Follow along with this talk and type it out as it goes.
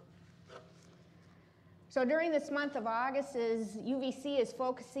So during this month of August, as UVC is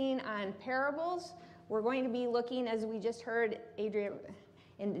focusing on parables, we're going to be looking, as we just heard, Adria,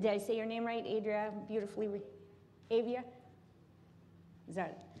 and did I say your name right? Adria, Avia? Is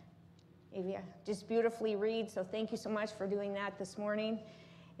that Avia? Just beautifully read, so thank you so much for doing that this morning.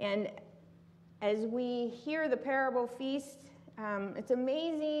 And as we hear the parable feast, it's an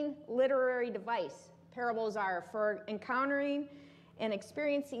amazing literary device, parables are, for encountering and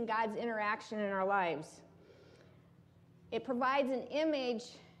experiencing God's interaction in our lives. It provides an image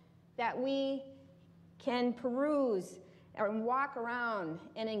that we can peruse and walk around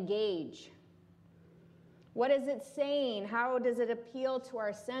and engage. What is it saying? How does it appeal to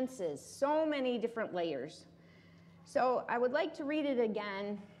our senses? So many different layers. So I would like to read it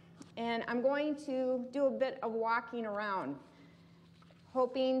again, and I'm going to do a bit of walking around,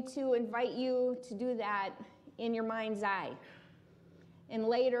 hoping to invite you to do that in your mind's eye. And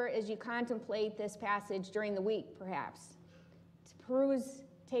later, as you contemplate this passage during the week, perhaps, to peruse,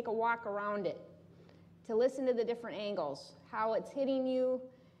 take a walk around it, to listen to the different angles, how it's hitting you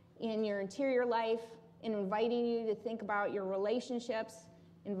in your interior life, and inviting you to think about your relationships,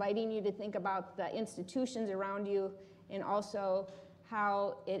 inviting you to think about the institutions around you, and also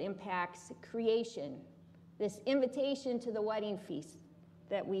how it impacts creation, this invitation to the wedding feast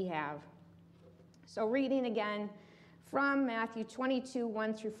that we have. So reading again, from Matthew 22,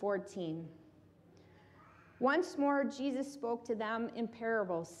 1 through 14. Once more, Jesus spoke to them in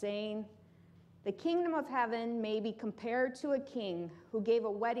parables, saying, "The kingdom of heaven may be compared to a king who gave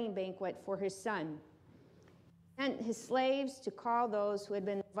a wedding banquet for his son. He sent his slaves to call those who had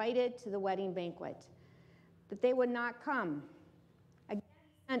been invited to the wedding banquet, but they would not come. Again,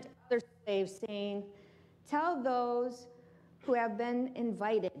 he sent other slaves, saying, 'Tell those who have been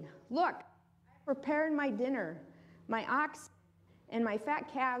invited, look, I prepared my dinner. My ox and my fat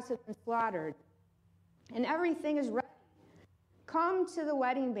calves have been slaughtered, and everything is ready. Come to the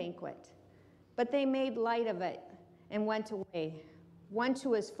wedding banquet.' But they made light of it and went away, one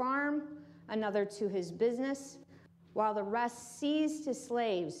to his farm, another to his business, while the rest seized his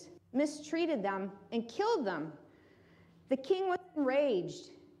slaves, mistreated them, and killed them. The king was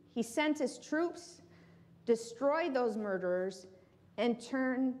enraged. He sent his troops, destroyed those murderers, and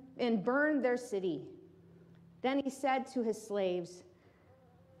burned their city. Then he said to his slaves,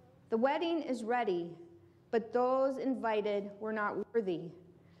 'The wedding is ready, but those invited were not worthy.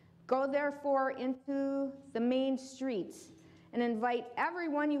 Go therefore into the main streets and invite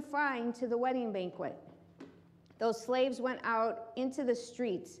everyone you find to the wedding banquet.' Those slaves went out into the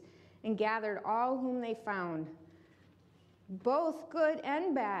streets and gathered all whom they found, both good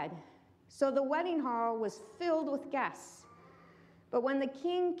and bad. So the wedding hall was filled with guests. But when the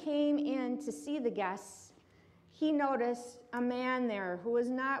king came in to see the guests, he noticed a man there who was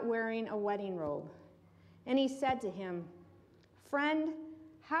not wearing a wedding robe. And he said to him, 'Friend,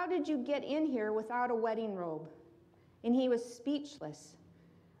 how did you get in here without a wedding robe?' And he was speechless.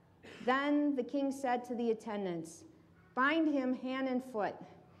 Then the king said to the attendants, 'Bind him hand and foot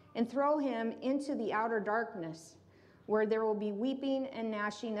and throw him into the outer darkness, where there will be weeping and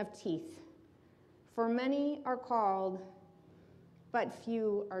gnashing of teeth. For many are called, but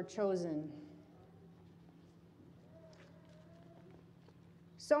few are chosen.'"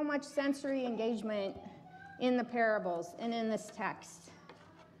 So much sensory engagement in the parables and in this text.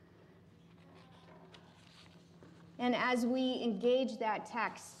 And as we engage that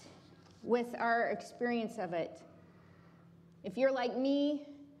text with our experience of it, if you're like me,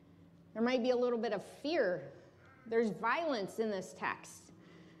 there might be a little bit of fear. There's violence in this text.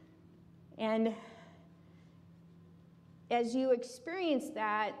 And as you experience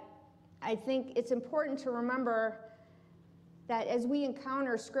that, I think it's important to remember that as we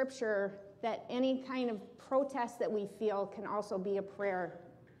encounter Scripture, that any kind of protest that we feel can also be a prayer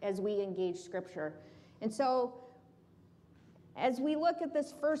as we engage Scripture. And so, as we look at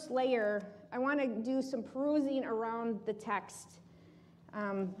this first layer, I want to do some perusing around the text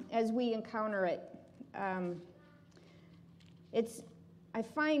as we encounter it. I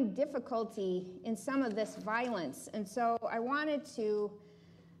find difficulty in some of this violence, and so I wanted to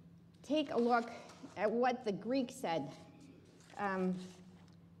take a look at what the Greek said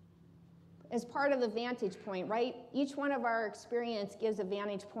as part of the vantage point, right? Each one of our experience gives a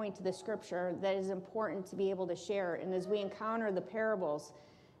vantage point to the Scripture that is important to be able to share. And as we encounter the parables,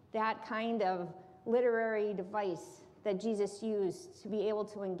 that kind of literary device that Jesus used to be able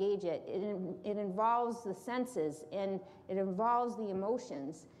to engage it, it involves the senses and it involves the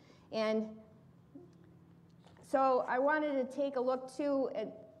emotions. And so I wanted to take a look too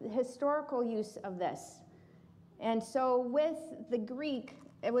at the historical use of this. And so with the Greek,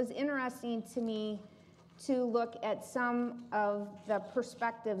 it was interesting to me to look at some of the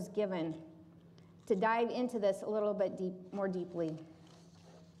perspectives given, to dive into this a little bit more deeply.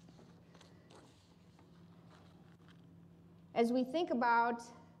 As we think about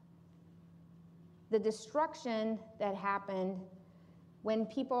the destruction that happened when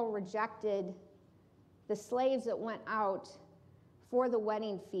people rejected the slaves that went out for the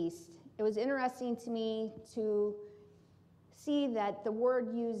wedding feast, it was interesting to me to see that the word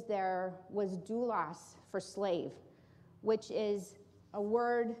used there was doulos for slave, which is a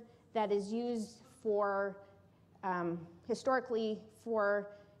word that is used for, historically,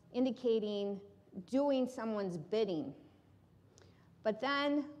 for indicating doing someone's bidding. But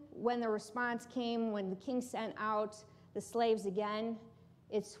then when the response came, when the king sent out the slaves again,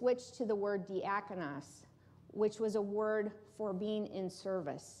 it switched to the word diakonos, which was a word for being in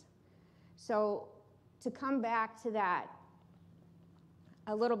service. So to come back to that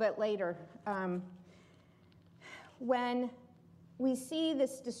a little bit later, when we see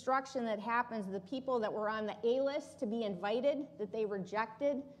this destruction that happens, the people that were on the A list to be invited, that they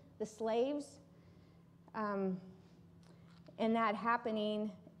rejected the slaves, and that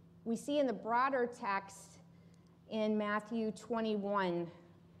happening, we see in the broader text in Matthew 21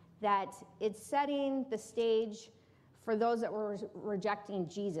 that it's setting the stage for those that were rejecting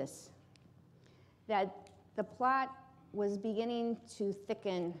Jesus, that the plot was beginning to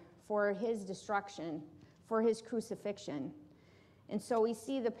thicken for his destruction, for his crucifixion. And so we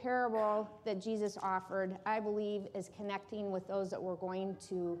see the parable that Jesus offered, I believe, is connecting with those that were going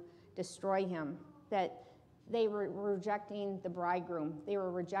to destroy him, that they were rejecting the bridegroom. They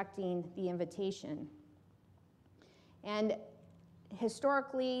were rejecting the invitation. And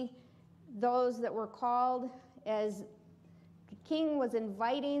historically, those that were called, as the king was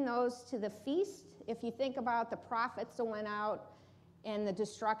inviting those to the feast, if you think about the prophets that went out and the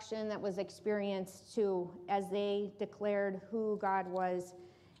destruction that was experienced too, as they declared who God was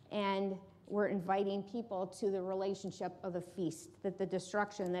and were inviting people to the relationship of the feast, that the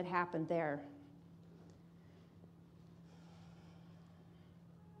destruction that happened there.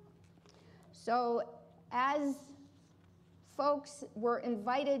 So as folks were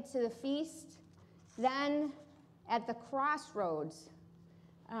invited to the feast, then at the crossroads,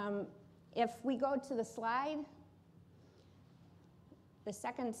 if we go to the slide, the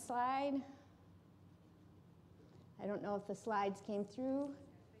second slide, I don't know if the slides came through.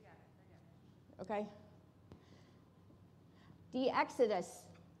 Okay. The Exodus.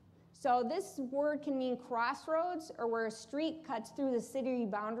 So this word can mean crossroads, or where a street cuts through the city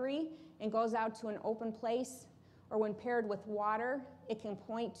boundary and goes out to an open place, or when paired with water, it can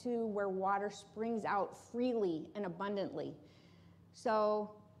point to where water springs out freely and abundantly.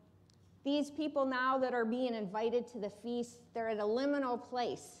 So these people now that are being invited to the feast, they're at a liminal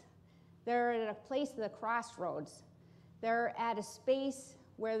place. They're at a place of the crossroads. They're at a space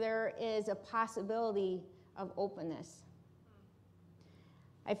where there is a possibility of openness.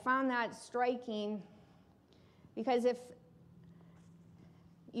 I found that striking because if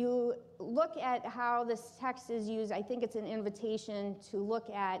you look at how this text is used, I think it's an invitation to look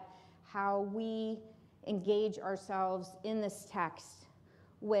at how we engage ourselves in this text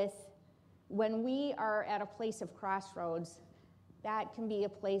with when we are at a place of crossroads. That can be a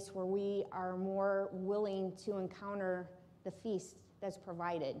place where we are more willing to encounter the feast that's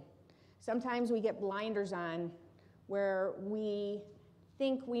provided. Sometimes we get blinders on where we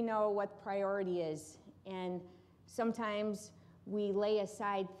think we know what priority is, and sometimes we lay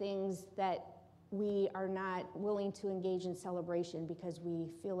aside things that we are not willing to engage in celebration because we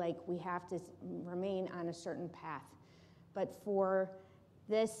feel like we have to remain on a certain path. But for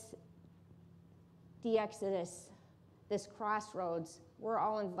this de-exodus, this crossroads, we're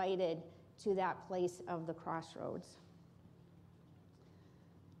all invited to that place of the crossroads.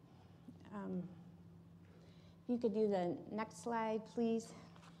 If you could do the next slide, please.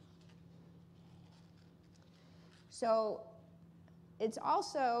 So it's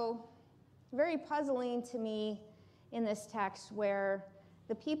also very puzzling to me in this text where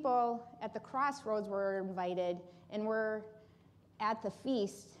the people at the crossroads were invited and were at the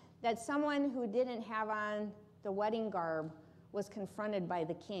feast, that someone who didn't have on the wedding garb was confronted by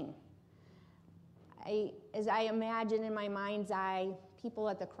the king. As I imagine in my mind's eye, people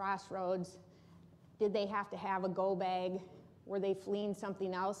at the crossroads, did they have to have a go bag? Were they fleeing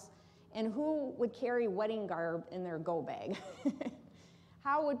something else? And who would carry wedding garb in their go bag?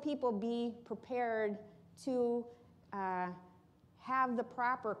 How would people be prepared to have the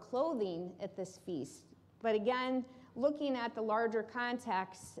proper clothing at this feast? But again, looking at the larger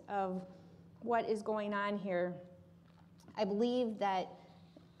context of what is going on here, I believe that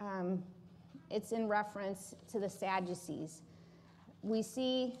it's in reference to the Sadducees. We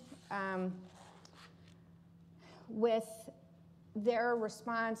see with their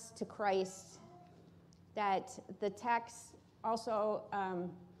response to Christ that the text also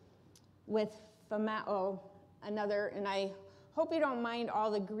with phomeo, another, and I hope you don't mind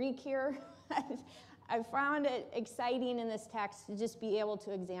all the Greek here. I found it exciting in this text to just be able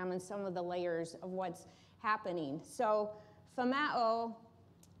to examine some of the layers of what's happening. So phomeo,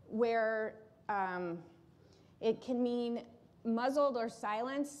 where it can mean muzzled or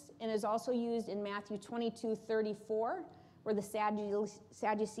silenced, and is also used in Matthew 22:34, where the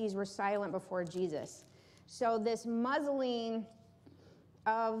Sadducees were silent before Jesus. So this muzzling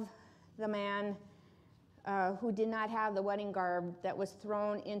of the man who did not have the wedding garb that was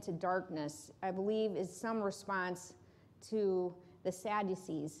thrown into darkness, I believe is some response to the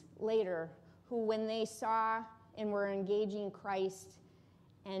Sadducees later, who when they saw and were engaging Christ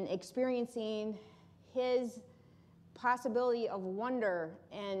and experiencing his possibility of wonder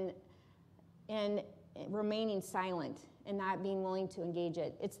and remaining silent and not being willing to engage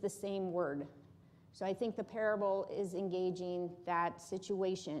it. It's the same word. So I think the parable is engaging that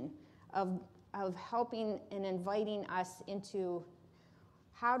situation of helping and inviting us into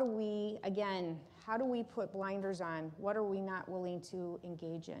how do we put blinders on? What are we not willing to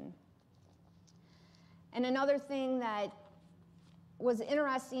engage in? And another thing that was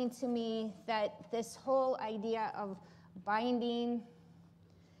interesting to me, that this whole idea of binding,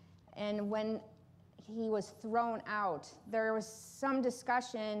 and when he was thrown out, there was some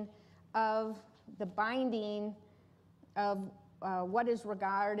discussion of the binding of what is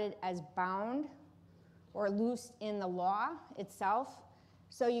regarded as bound or loosed in the law itself.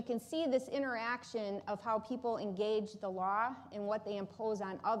 So you can see this interaction of how people engage the law and what they impose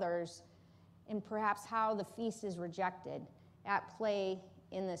on others, and perhaps how the feast is rejected at play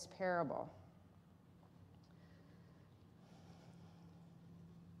in this parable.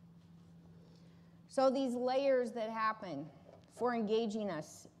 So these layers that happen for engaging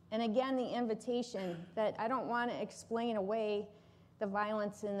us, and again, the invitation that I don't want to explain away the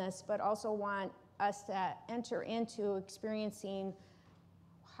violence in this, but also want us to enter into experiencing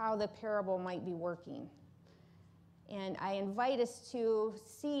how the parable might be working. And I invite us to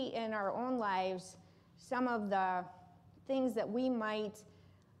see in our own lives some of the things that we might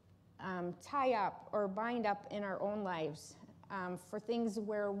tie up or bind up in our own lives for things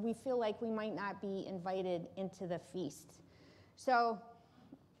where we feel like we might not be invited into the feast. So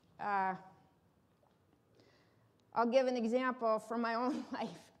I'll give an example from my own life.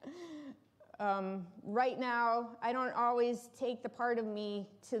 Right now, I don't always take the part of me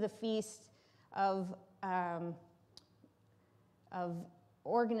to the feast of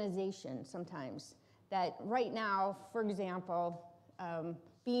organization sometimes. That right now, for example,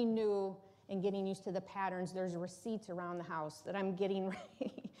 being new and getting used to the patterns, there's receipts around the house that I'm getting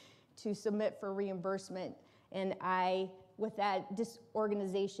ready to submit for reimbursement. And with that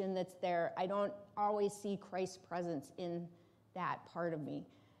disorganization that's there, I don't always see Christ's presence in that part of me.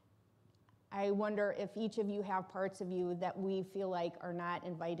 I wonder if each of you have parts of you that we feel like are not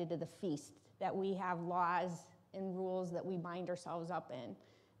invited to the feast, that we have laws and rules that we bind ourselves up in,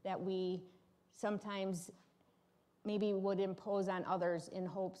 that we sometimes maybe would impose on others in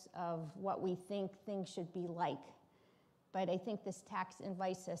hopes of what we think things should be like. But I think this text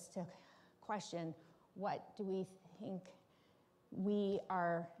invites us to question, what do we think we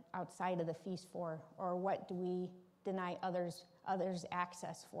are outside of the feast for, or what do we deny others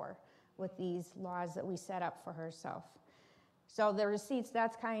access for with these laws that we set up for ourselves? So the receipts,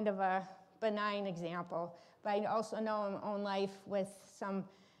 that's kind of a benign example, but I also know in my own life with some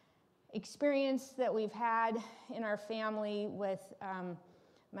experience that we've had in our family with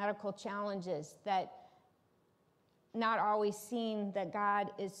medical challenges, that not always seeing that God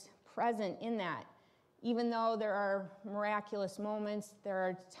is present in that. Even though there are miraculous moments, there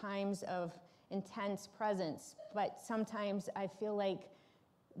are times of intense presence, but sometimes I feel like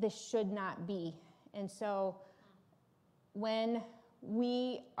this should not be. And so when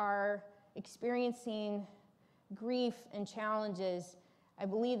we are experiencing grief and challenges, I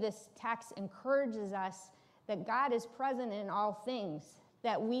believe this text encourages us that God is present in all things,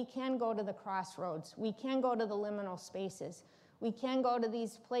 that we can go to the crossroads, we can go to the liminal spaces, we can go to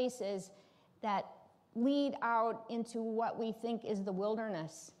these places that lead out into what we think is the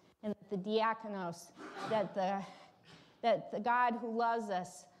wilderness, and the diakonos, that the God who loves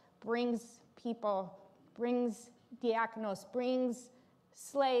us brings people, brings diakonos, brings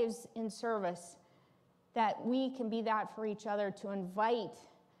slaves in service, that we can be that for each other, to invite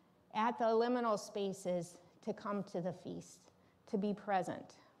at the liminal spaces to come to the feast, to be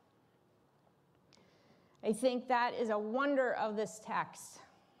present. I think that is a wonder of this text.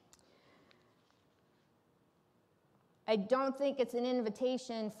 I don't think it's an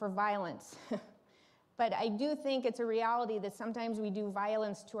invitation for violence, but I do think it's a reality that sometimes we do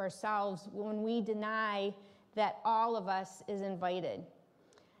violence to ourselves when we deny that all of us is invited.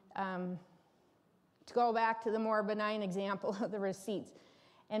 To go back to the more benign example of the receipts,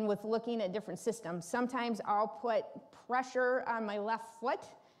 and with looking at different systems, sometimes I'll put pressure on my left foot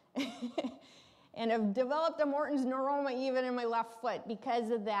and have developed a Morton's neuroma even in my left foot because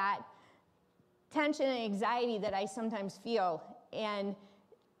of that tension and anxiety that I sometimes feel. And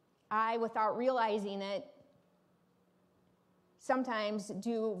I, without realizing it, sometimes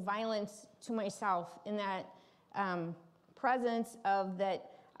do violence to myself in that presence of that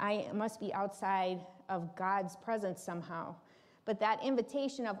I must be outside of God's presence somehow. But that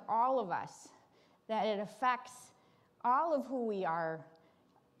invitation of all of us, that it affects all of who we are,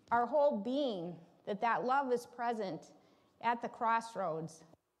 our whole being, that love is present at the crossroads.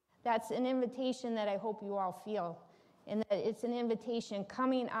 That's an invitation that I hope you all feel, and that it's an invitation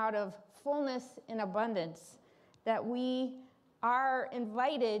coming out of fullness and abundance, that we are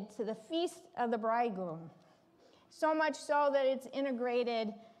invited to the feast of the bridegroom. So much so that it's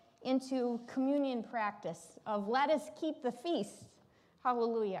integrated into communion practice of let us keep the feast.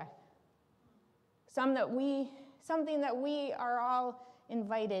 Hallelujah. Something that we are all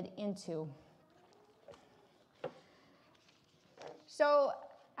invited into. So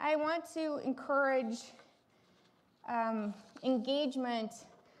I want to encourage engagement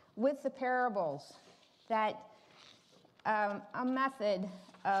with the parables, that a method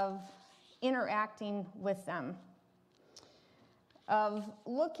of interacting with them, of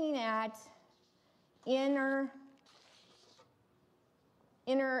looking at inner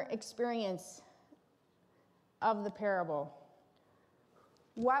experience of the parable.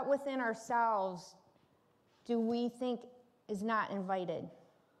 What within ourselves do we think is not invited?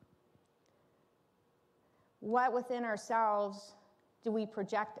 What within ourselves do we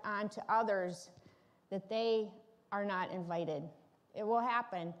project onto others that they are not invited? It will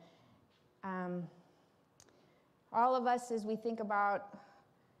happen. All of us, as we think about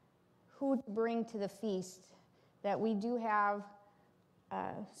who to bring to the feast, that we do have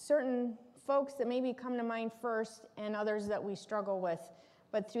certain folks that maybe come to mind first and others that we struggle with,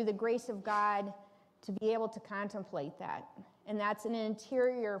 but through the grace of God to be able to contemplate that. And that's an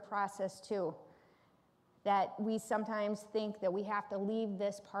interior process too, that we sometimes think that we have to leave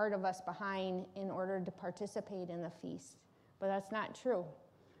this part of us behind in order to participate in the feast. But that's not true.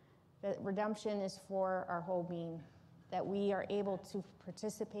 That redemption is for our whole being, that we are able to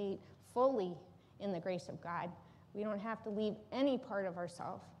participate fully in the grace of God. We don't have to leave any part of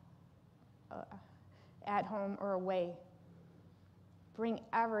ourselves at home or away. Bring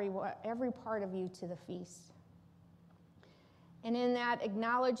every part of you to the feast. And in that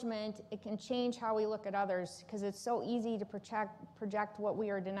acknowledgement, it can change how we look at others, because it's so easy to project what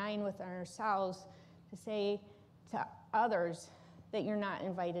we are denying within ourselves to say to others that you're not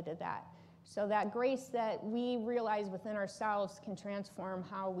invited to that. So that grace that we realize within ourselves can transform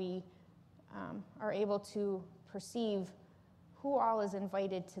how we are able to perceive who all is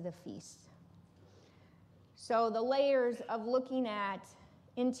invited to the feast. So the layers of looking at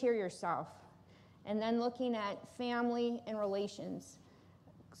interior self, and then looking at family and relations.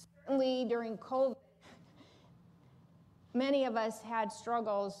 Certainly during COVID, many of us had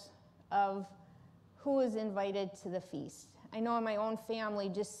struggles of who is invited to the feast. I know in my own family,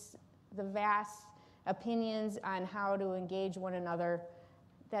 just the vast opinions on how to engage one another,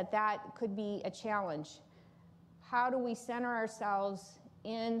 that could be a challenge. How do we center ourselves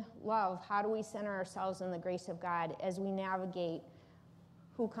in love? How do we center ourselves in the grace of God as we navigate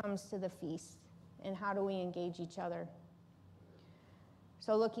who comes to the feast? And how do we engage each other?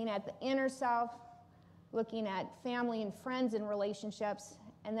 So looking at the inner self, looking at family and friends and relationships,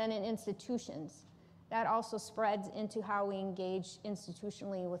 and then in institutions. That also spreads into how we engage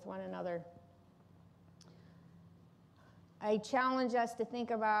institutionally with one another. I challenge us to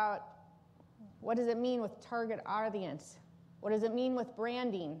think about, what does it mean with target audience? What does it mean with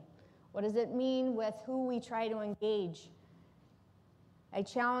branding? What does it mean with who we try to engage? I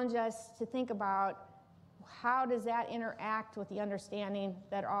challenge us to think about, how does that interact with the understanding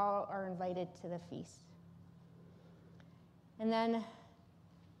that all are invited to the feast? And then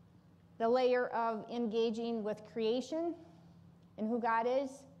the layer of engaging with creation and who God is,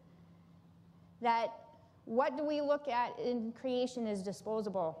 that what do we look at in creation as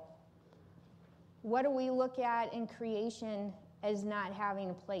disposable? What do we look at in creation as not having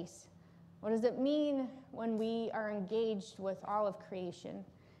a place? What does it mean when we are engaged with all of creation?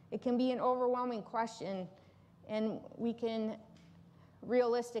 It can be an overwhelming question, and we can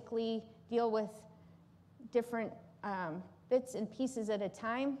realistically deal with different bits and pieces at a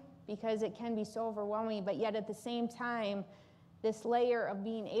time because it can be so overwhelming, but yet at the same time, this layer of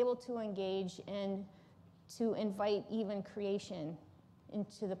being able to engage and to invite even creation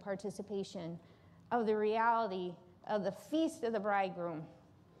into the participation of the reality of the feast of the bridegroom,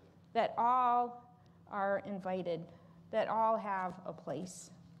 that all are invited, that all have a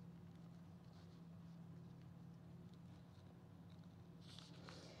place.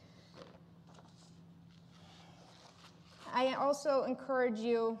 I also encourage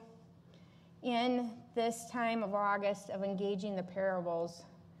you in this time of August of engaging the parables.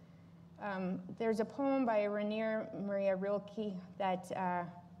 There's a poem by Rainier Maria Rilke that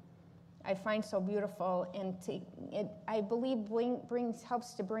I find so beautiful, and I believe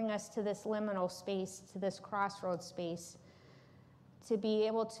helps to bring us to this liminal space, to this crossroads space, to be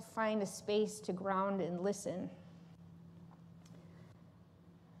able to find a space to ground and listen.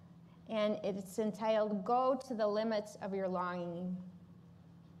 And it's entitled, Go to the Limits of Your Longing.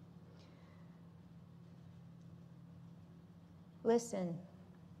 Listen.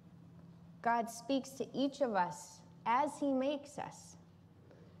 God speaks to each of us as he makes us,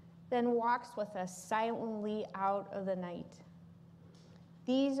 then walks with us silently out of the night.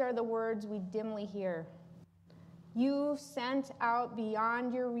 These are the words we dimly hear. You sent out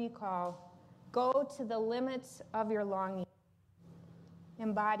beyond your recall. Go to the limits of your longing.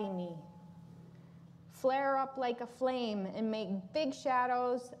 Embody me. Flare up like a flame and make big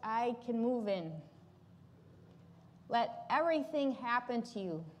shadows I can move in. Let everything happen to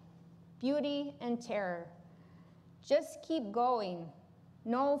you, beauty and terror. Just keep going.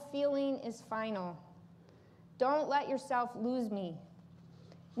 No feeling is final. Don't let yourself lose me.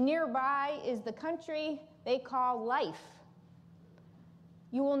 Nearby is the country they call life.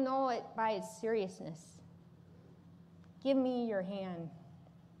 You will know it by its seriousness. Give me your hand.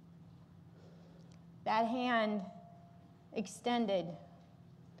 That hand extended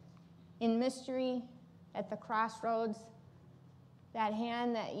in mystery at the crossroads, that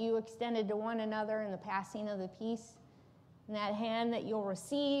hand that you extended to one another in the passing of the peace, and that hand that you'll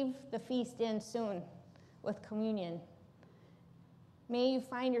receive the feast in soon with communion. May you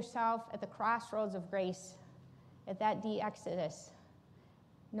find yourself at the crossroads of grace, at that de-exodus.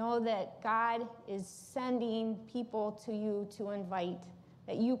 Know that God is sending people to you to invite,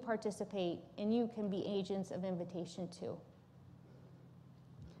 that you participate, and you can be agents of invitation too.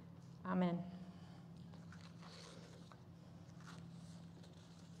 Amen.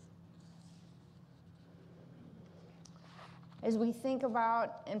 As we think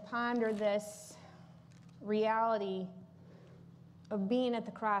about and ponder this reality of being at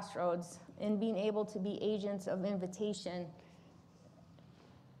the crossroads and being able to be agents of invitation,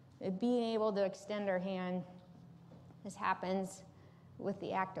 being able to extend our hand, this happens with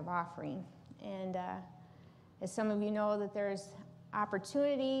the act of offering. And as some of you know, that there's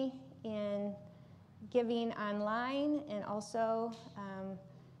opportunity in giving online and also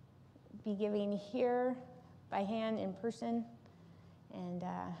be giving here by hand in person. And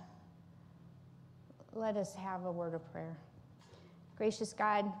let us have a word of prayer. Gracious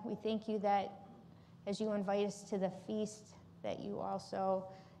God, we thank you that as you invite us to the feast, that you also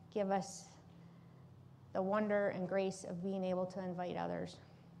give us the wonder and grace of being able to invite others.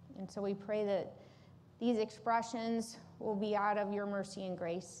 And so we pray that these expressions will be out of your mercy and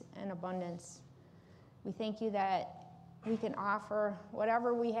grace and abundance. We thank you that we can offer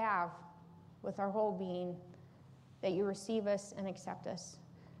whatever we have with our whole being, that you receive us and accept us.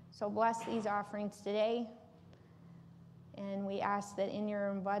 So bless these offerings today, and we ask that in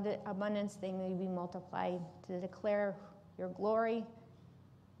your abundance they may be multiplied to declare your glory,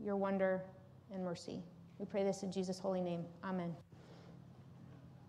 your wonder, and mercy. We pray this in Jesus' holy name. Amen.